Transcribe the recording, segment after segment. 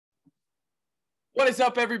What is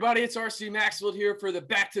up, everybody? It's RC Maxfield here for the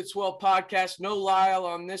Back to 12 podcast. No Lyle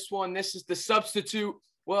on this one. This is the substitute,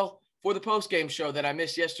 for the postgame show that I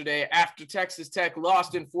missed yesterday after Texas Tech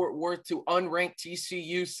lost in Fort Worth to unranked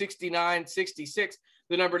TCU 69-66.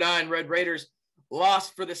 The number 9 Red Raiders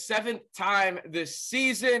lost for the 7th time this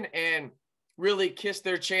season and really kissed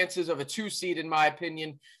their chances of a 2 seed, in my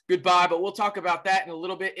opinion, goodbye. But we'll talk about that in a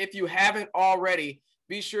little bit. If you haven't already,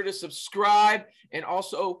 be sure to subscribe and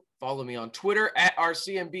also follow me on Twitter at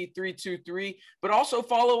RCMB323, but also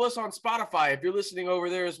follow us on Spotify. If you're listening over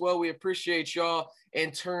there as well, we appreciate y'all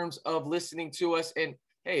in terms of listening to us. And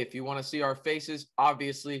hey, if you want to see our faces,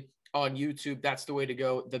 obviously on YouTube, that's the way to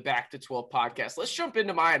go, the Back to 12 podcast. Let's jump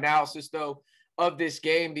into my analysis, though, of this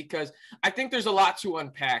game, because I think there's a lot to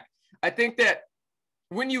unpack. I think that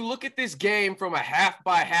when you look at this game from a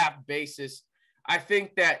half-by-half basis, I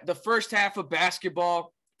think that the first half of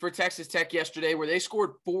basketball for Texas Tech yesterday, where they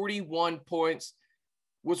scored 41 points,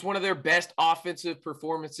 was one of their best offensive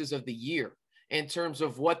performances of the year in terms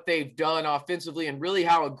of what they've done offensively and really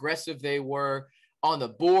how aggressive they were on the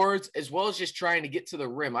boards, as well as just trying to get to the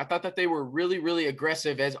rim. I thought that they were really, really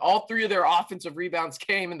aggressive, as all 3 of their offensive rebounds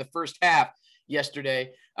came in the first half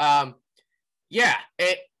yesterday. And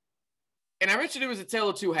I mentioned it was a tale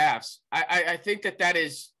of 2 halves. I think that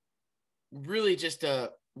is really just a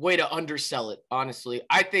way to undersell it, honestly.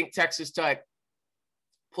 I think Texas Tech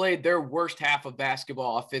played their worst half of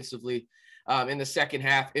basketball offensively in the second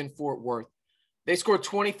half in Fort Worth. They scored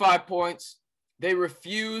 25 points. They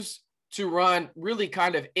refused to run really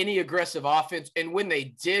kind of any aggressive offense. And when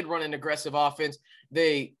they did run an aggressive offense,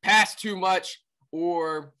 they passed too much,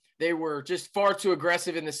 or they were just far too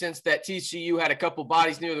aggressive in the sense that TCU had a couple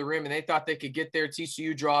bodies near the rim and they thought they could get there.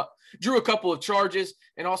 TCU drew a couple of charges,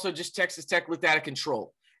 and also just Texas Tech looked out of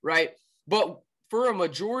control, right? But for a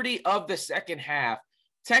majority of the second half,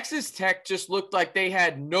 Texas Tech just looked like they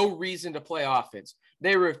had no reason to play offense.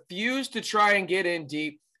 They refused to try and get in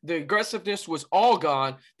deep. The aggressiveness was all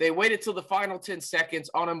gone. They waited till the final 10 seconds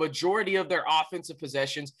on a majority of their offensive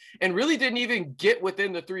possessions and really didn't even get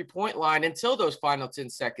within the 3-point line until those final 10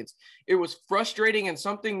 seconds. It was frustrating and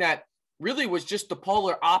something that really was just the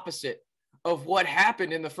polar opposite of what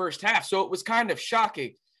happened in the first half. So it was kind of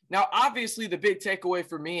shocking. Now, obviously, the big takeaway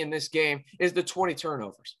for me in this game is the 20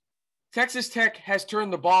 turnovers. Texas Tech has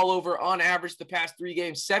turned the ball over on average the past 3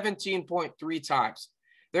 games 17.3 times.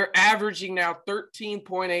 They're averaging now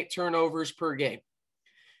 13.8 turnovers per game.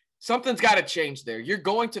 Something's got to change there. You're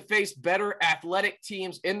going to face better athletic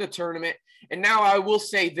teams in the tournament. And now I will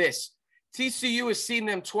say this. TCU has seen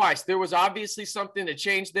them twice. There was obviously something to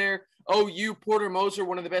change there. OU, Porter Moser,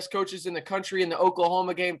 one of the best coaches in the country in the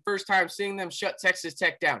Oklahoma game, first time seeing them shut Texas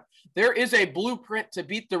Tech down. There is a blueprint to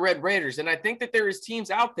beat the Red Raiders. And I think that there is teams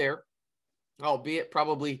out there, albeit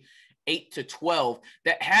probably 8 to 12,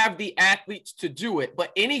 that have the athletes to do it.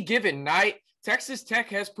 But any given night, Texas Tech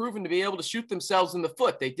has proven to be able to shoot themselves in the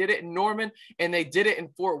foot. They did it in Norman and they did it in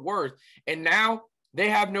Fort Worth. And now they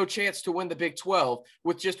have no chance to win the Big 12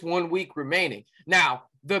 with just 1 week remaining. Now,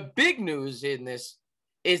 the big news in this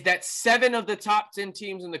is that 7 of the top 10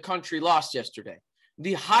 teams in the country lost yesterday.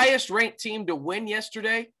 The highest ranked team to win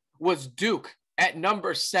yesterday was Duke at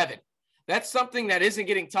number 7. That's something that isn't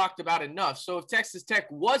getting talked about enough. So if Texas Tech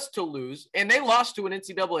was to lose, and they lost to an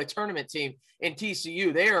NCAA tournament team in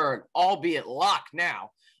TCU, they are an albeit lock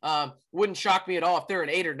now. Wouldn't shock me at all if they're an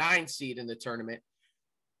 8 or 9 seed in the tournament.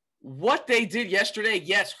 What they did yesterday,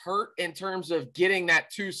 yes, hurt in terms of getting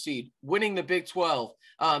that 2 seed, winning the Big 12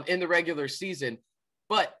 in the regular season.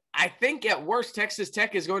 But I think at worst, Texas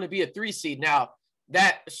Tech is going to be a 3 seed. Now,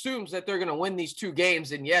 that assumes that they're going to win these 2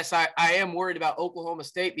 games. And yes, I am worried about Oklahoma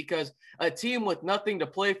State, because a team with nothing to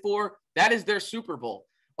play for, that is their Super Bowl,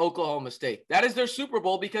 Oklahoma State. That is their Super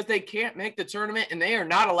Bowl because they can't make the tournament and they are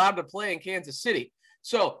not allowed to play in Kansas City.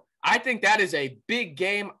 So I think that is a big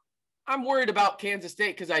game. I'm worried about Kansas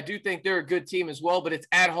State because I do think they're a good team as well, but it's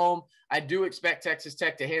at home. I do expect Texas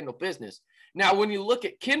Tech to handle business. Now, when you look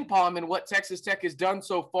at KenPom and what Texas Tech has done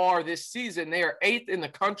so far this season, they are 8th in the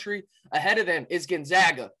country. Ahead of them is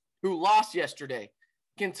Gonzaga, who lost yesterday.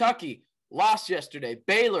 Kentucky lost yesterday.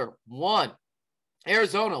 Baylor won.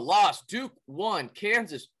 Arizona lost. Duke won.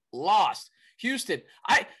 Kansas lost. Houston,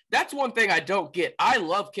 that's one thing I don't get. I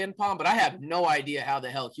love KenPom, but I have no idea how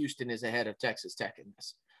the hell Houston is ahead of Texas Tech in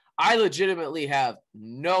this. I legitimately have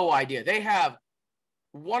no idea. They have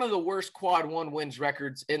one of the worst quad 1 wins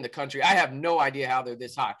records in the country. I have no idea how they're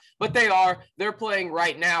this high, but they are. They're playing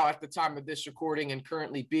right now at the time of this recording and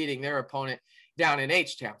currently beating their opponent down in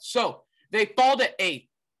H-Town. So they fall to 8th.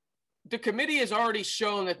 The committee has already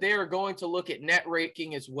shown that they are going to look at net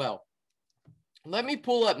ranking as well. Let me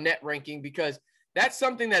pull up net ranking because that's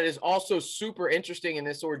something that is also super interesting in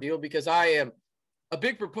this ordeal, because I am a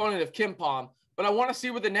big proponent of Kim Pom, but I want to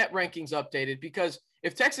see where the net rankings updated, because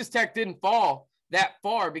if Texas Tech didn't fall that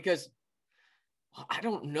far, because I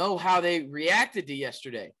don't know how they reacted to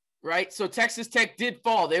yesterday, right? So Texas Tech did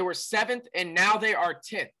fall. They were 7th, and now they are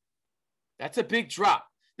 10th. That's a big drop.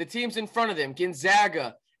 The teams in front of them,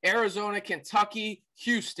 Gonzaga, Arizona, Kentucky,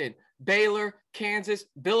 Houston, Baylor, Kansas,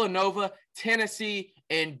 Villanova, Tennessee,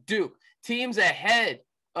 and Duke. Teams ahead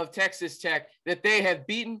of Texas Tech that they have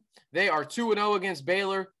beaten. They are 2-0 against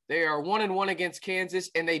Baylor. They are 1-1 against Kansas,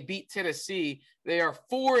 and they beat Tennessee. They are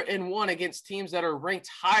 4-1 against teams that are ranked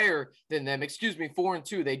higher than them.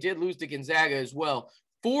 4-2. They did lose to Gonzaga as well.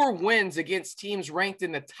 4 wins against teams ranked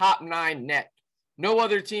in the top 9 net. No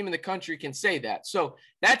other team in the country can say that. So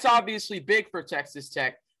that's obviously big for Texas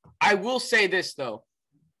Tech. I will say this, though.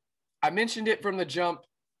 I mentioned it from the jump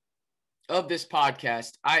of this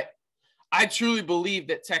podcast. I truly believe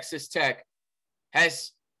that Texas Tech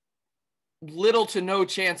has little to no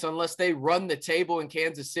chance unless they run the table in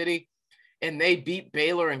Kansas City and they beat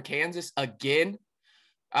Baylor and Kansas again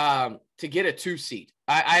to get a 2 seed.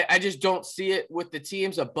 I just don't see it with the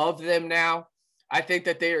teams above them now. I think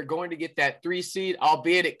that they are going to get that 3 seed,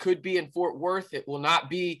 albeit it could be in Fort Worth. It will not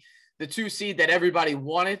be the 2 seed that everybody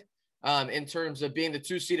wanted in terms of being the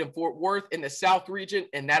 2 seed in Fort Worth in the South region,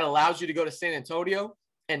 and that allows you to go to San Antonio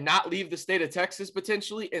and not leave the state of Texas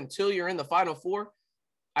potentially until you're in the Final Four.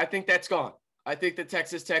 I think that's gone. I think that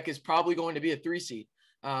Texas Tech is probably going to be a 3 seed.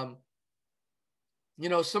 Some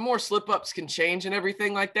more slip-ups can change and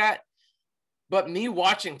everything like that. But me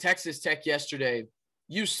watching Texas Tech yesterday,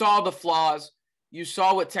 you saw the flaws. You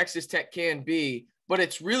saw what Texas Tech can be. But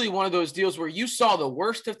it's really one of those deals where you saw the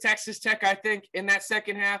worst of Texas Tech, I think, in that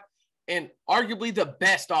second half, and arguably the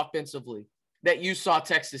best offensively that you saw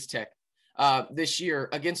Texas Tech this year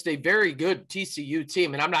against a very good TCU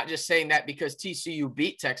team. And I'm not just saying that because TCU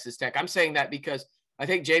beat Texas Tech. I'm saying that because I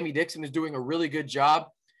think Jamie Dixon is doing a really good job.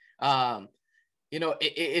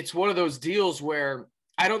 It's one of those deals where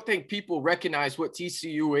I don't think people recognize what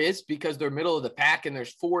TCU is because they're middle of the pack, and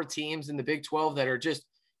there's 4 teams in the Big 12 that are just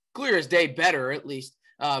clear as day better, at least.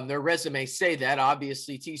 Their resumes say that.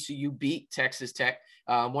 Obviously, TCU beat Texas Tech,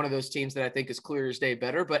 one of those teams that I think is clear as day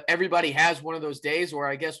better. But everybody has one of those days, or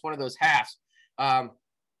I guess one of those halves.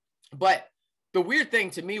 But the weird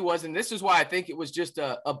thing to me was, and this is why I think it was just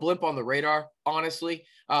a blimp on the radar, honestly,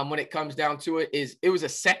 when it comes down to it, is it was a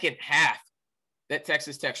second half that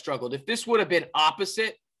Texas Tech struggled. If this would have been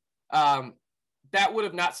opposite, that would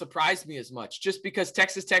have not surprised me as much, just because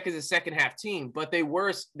Texas Tech is a second half team, but they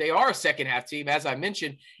are a second half team, as I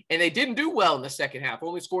mentioned, and they didn't do well in the second half,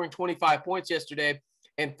 only scoring 25 points yesterday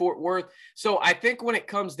in Fort Worth. So I think when it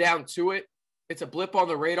comes down to it, it's a blip on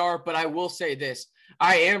the radar, but I will say this.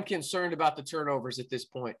 I am concerned about the turnovers at this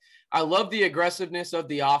point. I love the aggressiveness of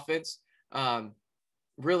the offense.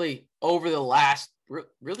 Really over the last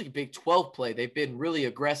really Big 12 play, they've been really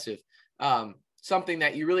aggressive. Something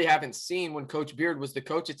that you really haven't seen when Coach Beard was the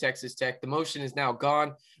coach at Texas Tech. The motion is now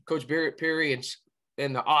gone. Coach Perry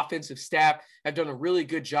and the offensive staff have done a really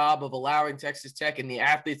good job of allowing Texas Tech and the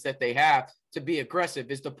athletes that they have to be aggressive.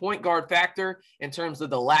 Is the point guard factor in terms of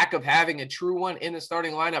the lack of having a true one in the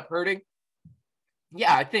starting lineup hurting?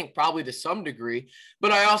 Yeah, I think probably to some degree.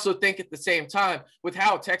 But I also think at the same time, with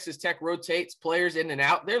how Texas Tech rotates players in and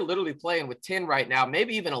out, they're literally playing with 10 right now,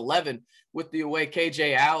 maybe even 11 with the way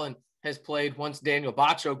KJ Allen has played once Daniel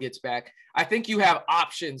Bacho gets back. I think you have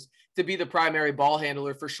options to be the primary ball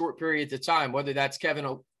handler for short periods of time, whether that's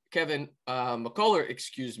Kevin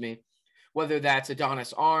McCullar, whether that's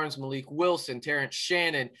Adonis Arns, Malik Wilson, Terrence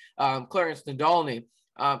Shannon, Clarence Nadolny.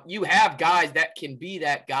 You have guys that can be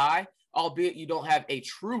that guy, albeit you don't have a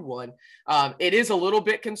true one. It is a little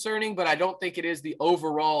bit concerning, but I don't think it is the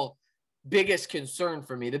overall biggest concern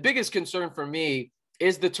for me. The biggest concern for me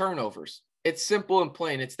is the turnovers. It's simple and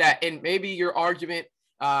plain. It's that. And maybe your argument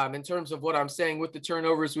in terms of what I'm saying with the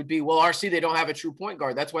turnovers would be, well, RC, they don't have a true point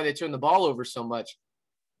guard. That's why they turn the ball over so much.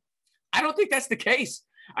 I don't think that's the case.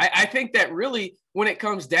 I think that really, when it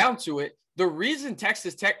comes down to it, the reason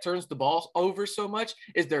Texas Tech turns the ball over so much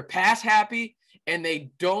is they're pass happy and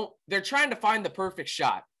they're trying to find the perfect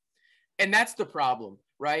shot. And that's the problem,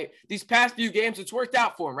 right? These past few games, it's worked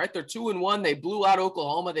out for them, right? They're 2-1. They blew out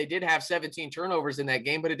Oklahoma. They did have 17 turnovers in that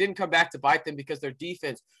game, but it didn't come back to bite them because their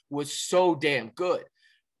defense was so damn good.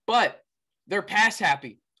 But they're pass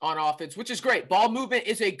happy on offense, which is great. Ball movement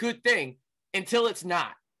is a good thing until it's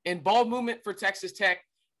not. And ball movement for Texas Tech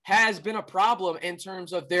has been a problem in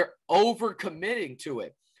terms of their overcommitting to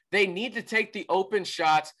it. They need to take the open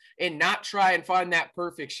shots and not try and find that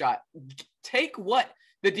perfect shot. Take what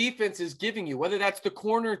the defense is giving you, whether that's the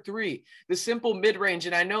corner three, the simple mid-range.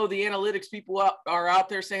 And I know the analytics people are out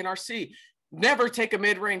there saying, RC, never take a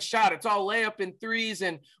mid-range shot. It's all layup and threes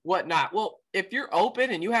and whatnot. Well, if you're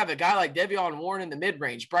open and you have a guy like De'Vion Warren in the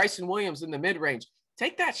mid-range, Bryson Williams in the mid-range,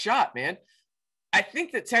 take that shot, man. I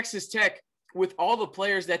think that Texas Tech, with all the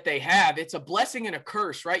players that they have, it's a blessing and a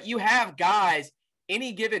curse, right? You have guys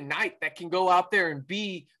any given night that can go out there and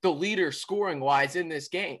be the leader scoring-wise in this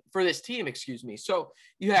game, for this team, excuse me. So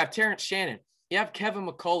you have Terrence Shannon, you have Kevin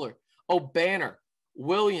McCullar, O'Banner,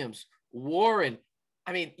 Williams, Warren.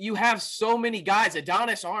 I mean, you have so many guys,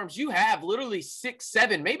 Adonis Arms. You have literally 6,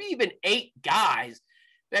 7, maybe even 8 guys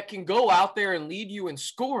that can go out there and lead you in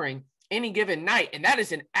scoring any given night. And that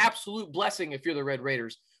is an absolute blessing if you're the Red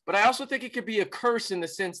Raiders. But I also think it could be a curse in the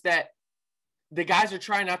sense that the guys are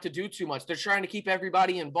trying not to do too much. They're trying to keep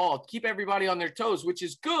everybody involved, keep everybody on their toes, which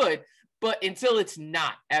is good, but until it's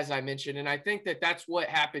not, as I mentioned. And I think that that's what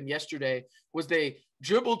happened yesterday was they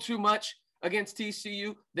dribbled too much against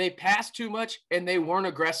TCU. They passed too much, and they weren't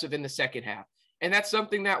aggressive in the second half. And that's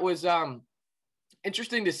something that was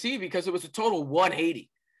interesting to see because it was a total 180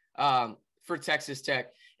 for Texas Tech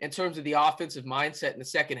in terms of the offensive mindset in the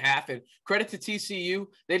second half. And credit to TCU.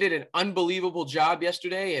 They did an unbelievable job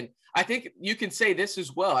yesterday. And I think you can say this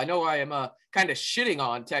as well. I know I am kind of shitting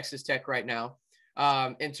on Texas Tech right now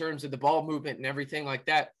in terms of the ball movement and everything like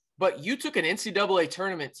that. But you took an NCAA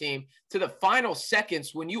tournament team to the final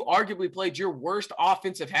seconds when you arguably played your worst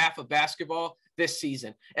offensive half of basketball this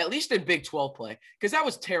season, at least in Big 12 play, because that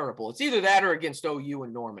was terrible. It's either that or against OU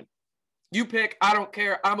and Norman. You pick. I don't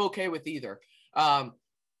care. I'm okay with either.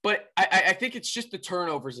 But I think it's just the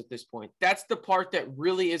turnovers at this point. That's the part that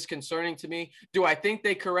really is concerning to me. Do I think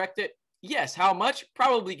they correct it? Yes. How much?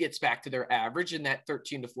 Probably gets back to their average in that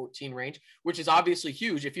 13 to 14 range, which is obviously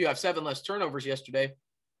huge. If you have 7 less turnovers yesterday,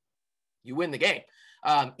 you win the game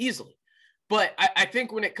easily. But I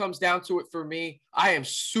think when it comes down to it for me, I am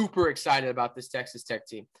super excited about this Texas Tech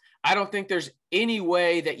team. I don't think there's any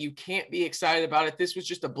way that you can't be excited about it. This was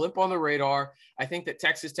just a blip on the radar. I think that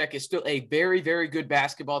Texas Tech is still a very, very good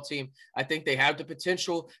basketball team. I think they have the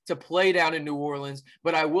potential to play down in New Orleans.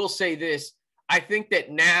 But I will say this. I think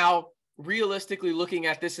that now, realistically looking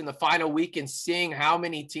at this in the final week and seeing how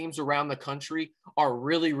many teams around the country are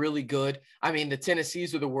really, really good. I mean, the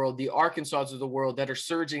Tennessees of the world, the Arkansas of the world that are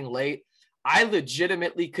surging late. I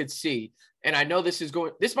legitimately could see, and I know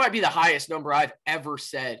this might be the highest number I've ever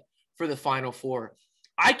said for the Final Four.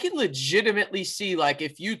 I can legitimately see, like,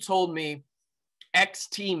 if you told me X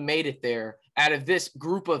team made it there out of this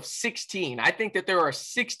group of 16, I think that there are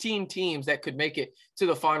 16 teams that could make it to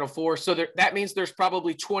the Final Four. So that means there's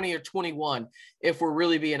probably 20 or 21, if we're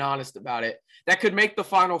really being honest about it, that could make the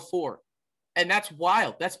Final Four. And that's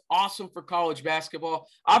wild. That's awesome for college basketball.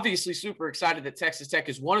 Obviously super excited that Texas Tech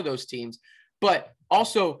is one of those teams, but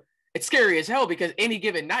also it's scary as hell because any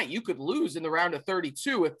given night you could lose in the round of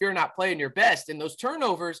 32 if you're not playing your best, and those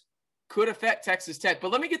turnovers could affect Texas Tech.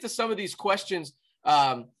 But let me get to some of these questions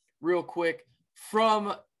real quick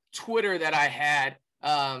from Twitter that I had.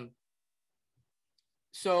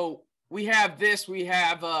 So we have this. We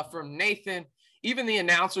have from Nathan. Even the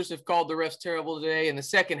announcers have called the refs terrible today. In the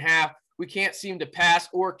second half, we can't seem to pass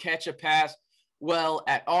or catch a pass well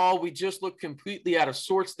at all. We just look completely out of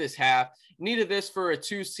sorts this half. Needed this for a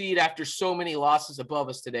 2 seed after so many losses above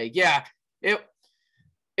us today. Yeah, it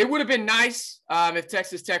would have been nice if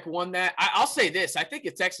Texas Tech won that. I'll say this. I think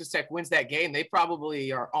if Texas Tech wins that game, they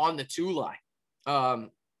probably are on the 2 line.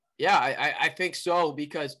 I think so,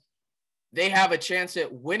 because they have a chance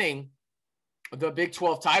at winning the Big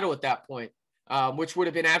 12 title at that point, which would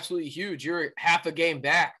have been absolutely huge. You're half a game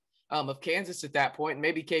back of Kansas at that point. And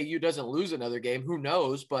maybe KU doesn't lose another game. Who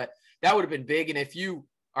knows? But that would have been big. And if you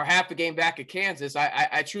are half a game back at Kansas,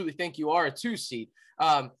 I truly think you are a 2 seed.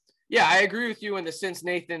 Yeah, I agree with you in the sense,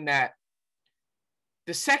 Nathan, that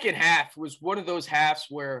the second half was one of those halves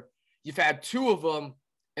where you've had 2 of them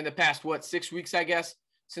in the past, 6 weeks, I guess,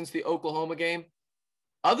 since the Oklahoma game.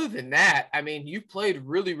 Other than that, I mean, you've played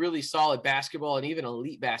really, really solid basketball and even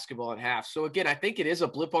elite basketball in half. So, again, I think it is a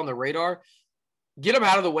blip on the radar. Get them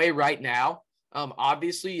out of the way right now.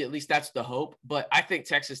 Obviously, at least that's the hope. But I think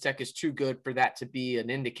Texas Tech is too good for that to be an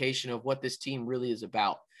indication of what this team really is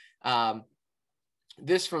about.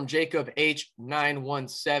 This from Jacob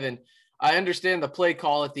H917. I understand the play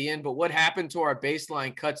call at the end, but what happened to our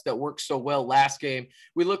baseline cuts that worked so well last game?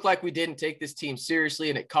 We looked like we didn't take this team seriously,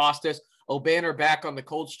 and it cost us. O'Banner back on the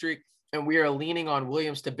cold streak, and we are leaning on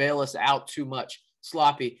Williams to bail us out too much.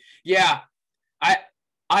 Sloppy. Yeah,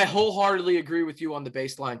 I wholeheartedly agree with you on the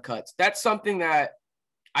baseline cuts. That's something that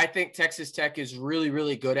I think Texas Tech is really,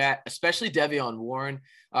 really good at, especially Devion Warren,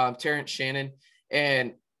 Terrence Shannon.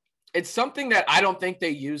 And it's something that I don't think they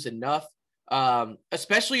use enough,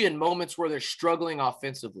 especially in moments where they're struggling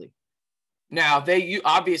offensively. Now,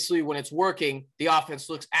 obviously, when it's working, the offense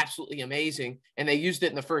looks absolutely amazing, and they used it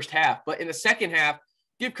in the first half. But in the second half,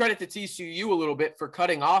 give credit to TCU a little bit for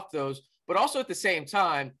cutting off those. But also at the same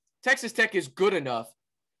time, Texas Tech is good enough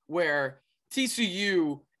where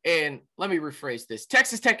TCU and let me rephrase this.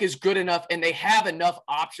 Texas Tech is good enough, and they have enough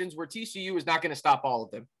options where TCU is not going to stop all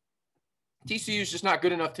of them. TCU is just not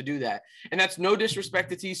good enough to do that. And that's no disrespect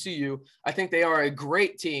to TCU. I think they are a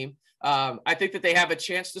great team. I think that they have a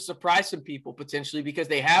chance to surprise some people potentially because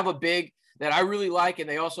they have a big that I really like, and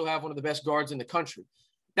they also have one of the best guards in the country.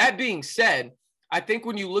 That being said, I think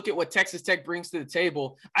when you look at what Texas Tech brings to the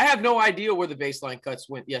table, I have no idea where the baseline cuts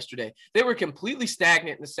went yesterday. They were completely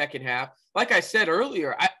stagnant in the second half. Like I said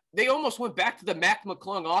earlier, they almost went back to the Mac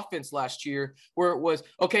McClung offense last year where it was,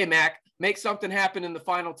 okay, Mac, make something happen in the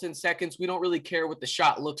final 10 seconds. We don't really care what the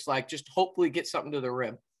shot looks like. Just hopefully get something to the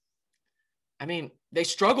rim. I mean, they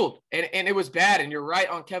struggled, and it was bad. And you're right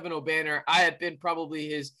on Kevin Obanor. I had been probably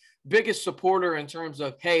his biggest supporter in terms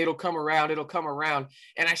of, hey, it'll come around.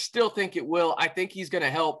 And I still think it will. I think he's going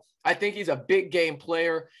to help. I think he's a big game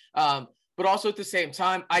player. But also at the same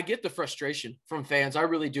time, I get the frustration from fans. I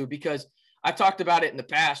really do, because I've talked about it in the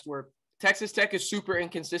past where Texas Tech is super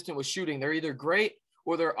inconsistent with shooting. They're either great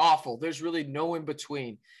or they're awful. There's really no in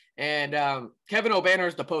between. And Kevin Obanor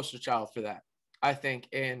is the poster child for that, I think.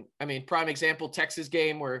 And I mean, prime example, Texas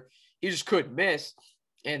game where he just couldn't miss.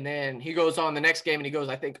 And then he goes on the next game and he goes,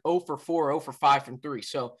 I think 0 for 4, 0 for 5 from 3.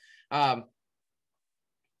 So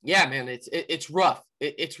yeah, man, it's rough.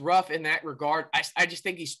 It's rough in that regard. I just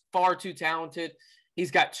think he's far too talented. He's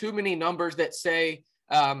got too many numbers that say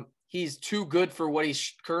he's too good for what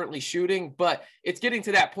he's currently shooting. But it's getting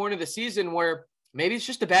to that point of the season where maybe it's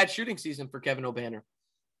just a bad shooting season for Kevin Obanor.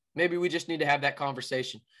 Maybe we just need to have that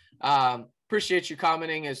conversation. Appreciate you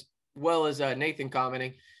commenting as well as Nathan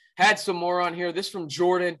commenting. Had some more on here. This from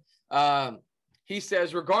Jordan. He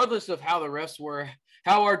says, regardless of how the refs were,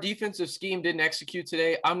 how our defensive scheme didn't execute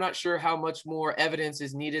today, I'm not sure how much more evidence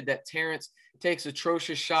is needed that Terrence takes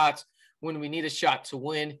atrocious shots when we need a shot to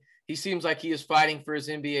win. He seems like he is fighting for his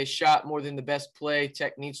NBA shot more than the best play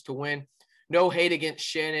Tech needs to win. No hate against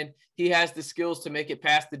Shannon. He has the skills to make it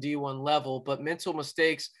past the D1 level, but mental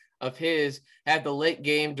mistakes of his had the late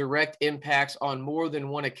game direct impacts on more than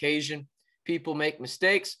one occasion. People make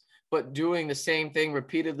mistakes, but doing the same thing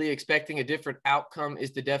repeatedly, expecting a different outcome,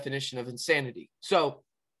 is the definition of insanity. So,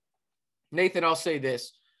 Nathan, I'll say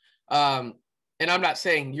this, and I'm not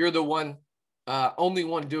saying you're the one, only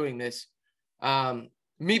one doing this.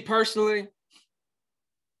 Me personally,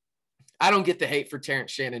 I don't get the hate for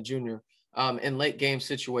Terrence Shannon Jr. In late game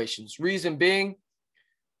situations. Reason being,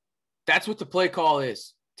 that's what the play call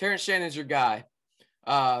is. Terrence Shannon's your guy.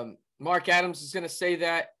 Mark Adams is going to say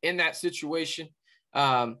that in that situation.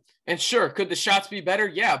 And sure, could the shots be better?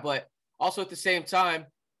 Yeah, but also at the same time,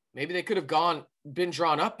 maybe they could have been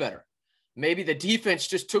drawn up better. Maybe the defense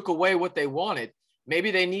just took away what they wanted.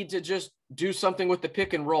 Maybe they need to just do something with the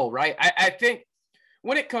pick and roll, right? I think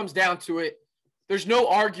when it comes down to it, there's no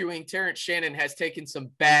arguing Terrence Shannon has taken some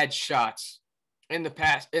bad shots in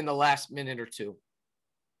the last minute or two.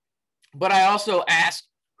 But I also ask,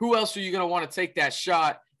 who else are you going to want to take that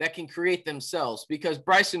shot that can create themselves? Because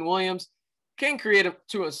Bryson Williams can create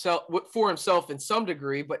for himself in some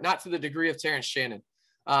degree, but not to the degree of Terrence Shannon.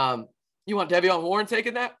 You want Devion Warren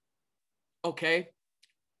taking that? Okay.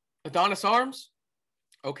 Adonis Arms?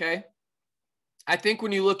 Okay. I think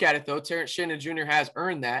when you look at it, though, Terrence Shannon Jr. has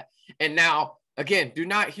earned that. And now, again, do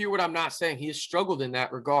not hear what I'm not saying. He has struggled in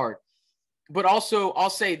that regard. But also, I'll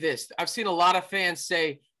say this. I've seen a lot of fans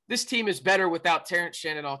say, this team is better without Terrence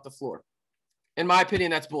Shannon off the floor. In my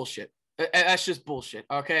opinion, that's bullshit. That's just bullshit,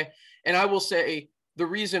 okay? And I will say the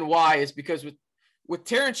reason why is because with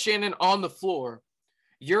Terrence Shannon on the floor,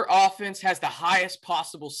 your offense has the highest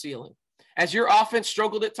possible ceiling. Has your offense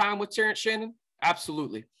struggled at time with Terrence Shannon?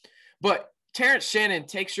 Absolutely. But Terrence Shannon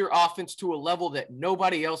takes your offense to a level that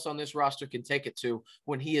nobody else on this roster can take it to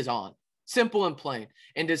when he is on. Simple and plain.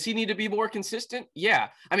 And does he need to be more consistent? Yeah.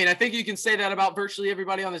 I mean, I think you can say that about virtually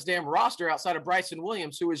everybody on this damn roster outside of Bryson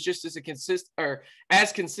Williams, who is just as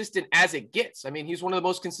consistent as it gets. I mean, he's one of the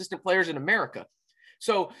most consistent players in America.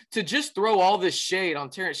 So to just throw all this shade on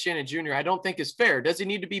Terrence Shannon Jr., I don't think is fair. Does he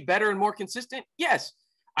need to be better and more consistent? Yes.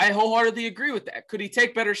 I wholeheartedly agree with that. Could he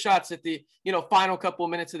take better shots at the, final couple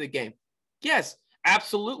of minutes of the game? Yes.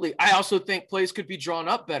 Absolutely. I also think plays could be drawn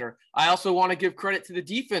up better. I also want to give credit to the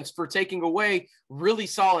defense for taking away really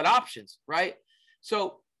solid options, right?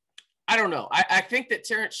 So I don't know. I think that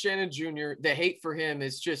Terrence Shannon Jr., the hate for him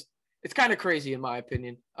is just, it's kind of crazy in my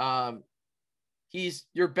opinion. He's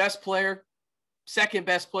your best player, second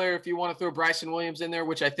best player if you want to throw Bryson Williams in there,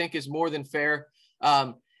 which I think is more than fair.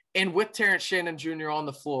 And with Terrence Shannon Jr. on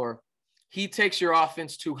the floor, he takes your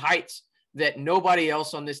offense to heights that nobody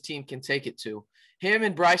else on this team can take it to. Him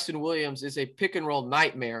and Bryson Williams is a pick and roll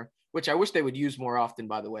nightmare, which I wish they would use more often,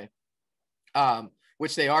 by the way,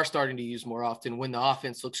 which they are starting to use more often when the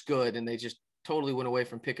offense looks good, and they just totally went away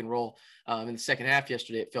from pick and roll in the second half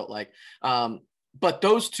yesterday, it felt like. But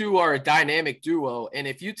those two are a dynamic duo. And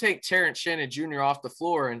if you take Terrence Shannon Jr. off the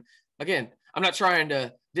floor, and again, I'm not trying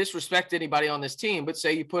to disrespect anybody on this team, but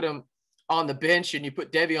say you put him on the bench and you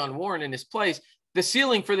put De'Vion Warren in his place, the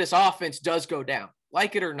ceiling for this offense does go down,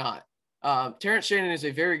 like it or not. Terrence Shannon is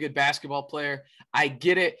a very good basketball player. I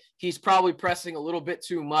get it. He's probably pressing a little bit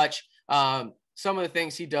too much. Some of the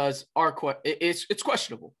things he does are it's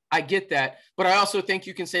questionable. I get that. But I also think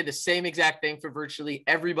you can say the same exact thing for virtually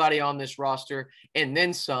everybody on this roster and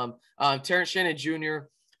then some. Terrence Shannon Jr.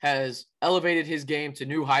 has elevated his game to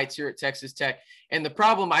new heights here at Texas Tech. And the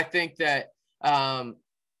problem, I think, that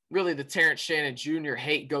really the Terrence Shannon Jr.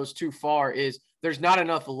 hate goes too far is there's not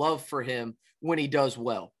enough love for him when he does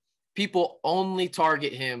well. People only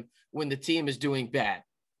target him when the team is doing bad,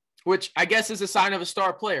 which I guess is a sign of a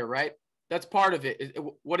star player, right? That's part of it.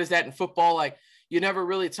 What is that in football? Like, you never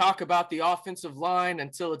really talk about the offensive line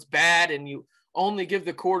until it's bad, and you only give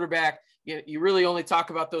the quarterback, you really only talk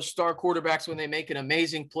about those star quarterbacks when they make an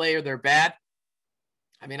amazing play or they're bad.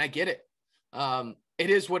 I mean, I get it. It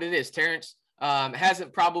is what it is. Terrence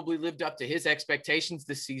hasn't probably lived up to his expectations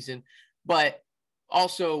this season, but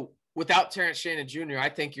also without Terrence Shannon Jr., I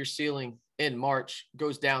think your ceiling in March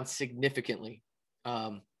goes down significantly.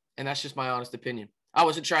 And that's just my honest opinion. I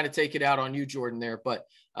wasn't trying to take it out on you, Jordan, there, but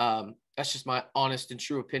that's just my honest and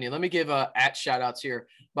true opinion. Let me give at shout outs here,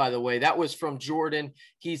 by the way. That was from Jordan.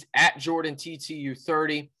 He's at Jordan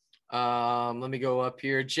TTU30. Let me go up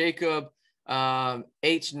here. Jacob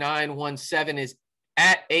H917 is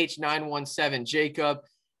at H917 Jacob.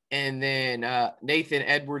 And then Nathan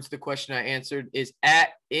Edwards, the question I answered, is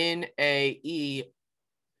at NAE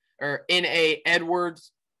or NA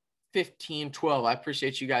Edwards 1512. I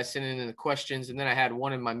appreciate you guys sending in the questions. And then I had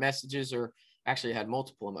one in my messages, or actually I had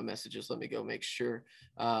multiple in my messages. Let me go make sure.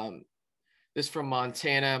 This from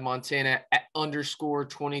Montana at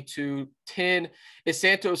 _2210. Is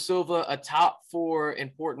Santos Silva a top 4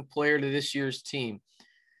 important player to this year's team?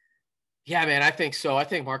 Yeah, man, I think so. I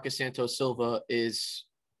think Marcus Santos Silva is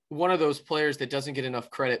one of those players that doesn't get enough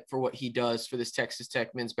credit for what he does for this Texas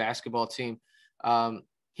Tech men's basketball team.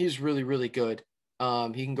 He's really, really good.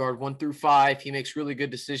 He can guard 1 through 5. He makes really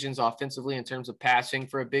good decisions offensively in terms of passing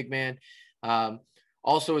for a big man.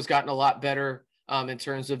 Also has gotten a lot better in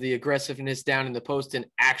terms of the aggressiveness down in the post and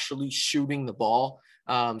actually shooting the ball.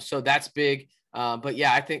 So that's big. But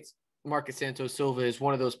yeah, I think Marcus Santos Silva is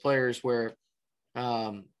one of those players where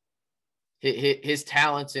his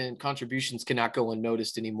talents and contributions cannot go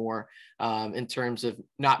unnoticed anymore in terms of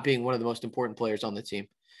not being one of the most important players on the team.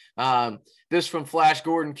 This from Flash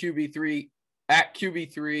Gordon, QB3 at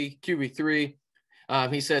QB3.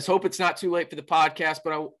 He says, hope it's not too late for the podcast,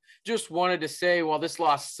 but I just wanted to say, while this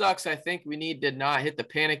loss sucks, I think we need to not hit the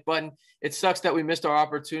panic button. It sucks that we missed our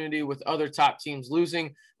opportunity with other top teams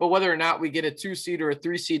losing, but whether or not we get a 2 seed or a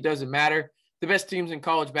 3 seed doesn't matter. The best teams in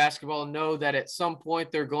college basketball know that at some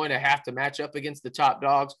point they're going to have to match up against the top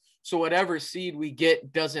dogs. So whatever seed we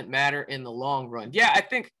get doesn't matter in the long run. Yeah, I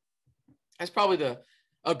think that's probably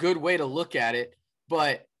a good way to look at it.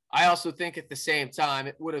 But I also think at the same time,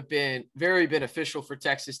 it would have been very beneficial for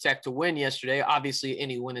Texas Tech to win yesterday. Obviously,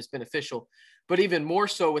 any win is beneficial, but even more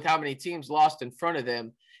so with how many teams lost in front of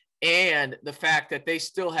them and the fact that they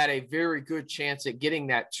still had a very good chance at getting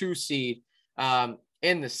that 2 seed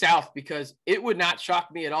in the South, because it would not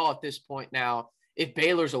shock me at all at this point now if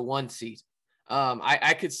Baylor's a 1 seed.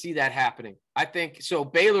 I could see that happening. I think so.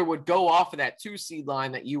 Baylor would go off of that 2 seed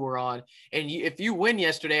line that you were on. And if you win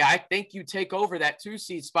yesterday, I think you take over that 2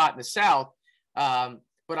 seed spot in the South. But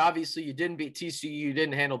obviously you didn't beat TCU. You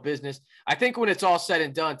didn't handle business. I think when it's all said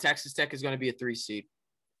and done, Texas Tech is going to be a 3 seed.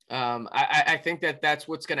 I think that's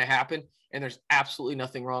what's going to happen. And there's absolutely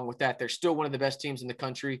nothing wrong with that. They're still one of the best teams in the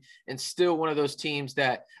country and still one of those teams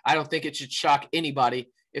that I don't think it should shock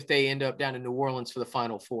anybody if they end up down in New Orleans for the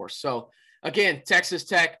Final Four. So again, Texas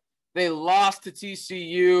Tech, they lost to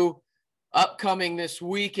TCU. Upcoming this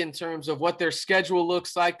week in terms of what their schedule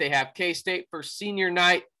looks like. They have K-State for senior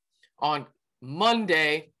night on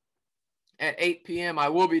Monday at 8 p.m. I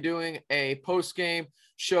will be doing a post-game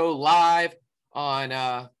show live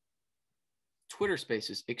on Twitter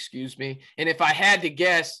Spaces, excuse me. And if I had to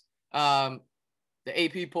guess, the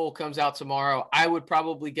AP poll comes out tomorrow. I would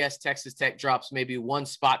probably guess Texas Tech drops maybe one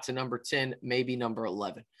spot to number 10, maybe number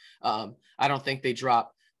 11. I don't think they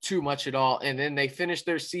drop too much at all. And then they finish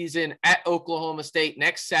their season at Oklahoma State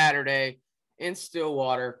next Saturday in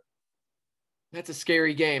Stillwater. That's a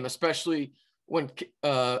scary game, especially when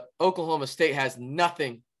Oklahoma State has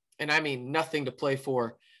nothing, and I mean nothing to play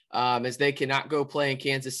for, as they cannot go play in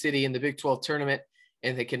Kansas City in the Big 12 tournament,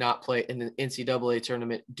 and they cannot play in the NCAA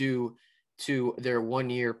tournament due to their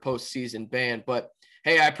one-year postseason ban. But,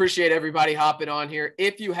 hey, I appreciate everybody hopping on here.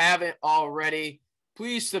 If you haven't already,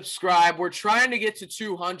 please subscribe. We're trying to get to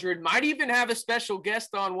 200. Might even have a special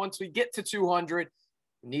guest on once we get to 200.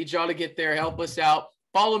 Need y'all to get there. Help us out.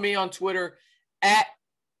 Follow me on Twitter at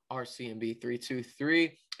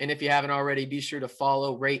RCMB323. And if you haven't already, be sure to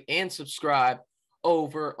follow, rate, and subscribe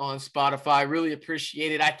over on Spotify. Really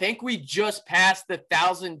appreciate it. I think we just passed the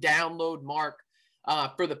 1,000 download mark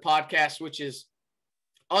for the podcast, which is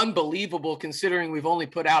unbelievable considering we've only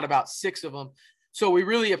put out about 6 of them. So we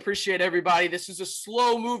really appreciate everybody. This is a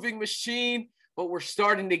slow moving machine, but we're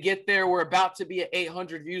starting to get there. We're about to be at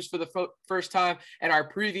 800 views for the first time at our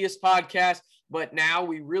previous podcast, but now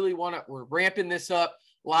we really we're ramping this up.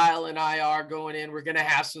 Lyle and I are going in. We're going to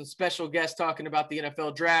have some special guests talking about the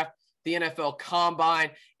NFL draft, the NFL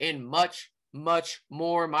combine, and much, much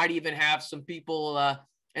more. Might even have some people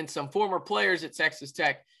and some former players at Texas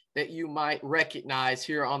Tech that you might recognize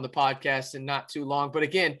here on the podcast in not too long. But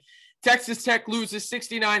again, Texas Tech loses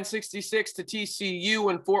 69-66 to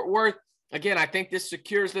TCU in Fort Worth. Again, I think this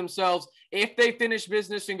secures themselves, if they finish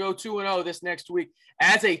business and go 2-0 this next week,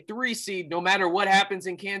 as a 3 seed, no matter what happens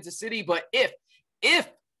in Kansas City. But if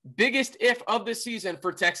biggest if of the season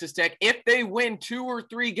for Texas Tech, if they win 2 or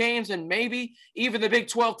 3 games and maybe even the Big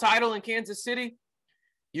 12 title in Kansas City,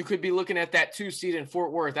 you could be looking at that 2 seed in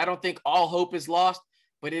Fort Worth. I don't think all hope is lost,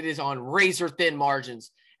 but it is on razor thin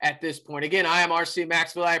margins at this point. Again, I am RC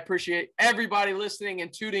Maxwell. I appreciate everybody listening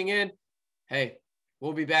and tuning in. Hey,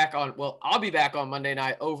 I'll be back on Monday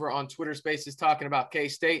night over on Twitter Spaces talking about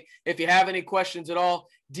K-State. If you have any questions at all,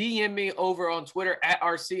 DM me over on Twitter at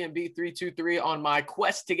RCMB323 on my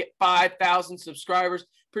quest to get 5,000 subscribers.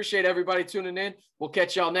 Appreciate everybody tuning in. We'll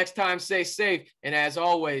catch y'all next time. Stay safe. And as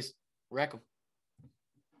always, wreck 'em.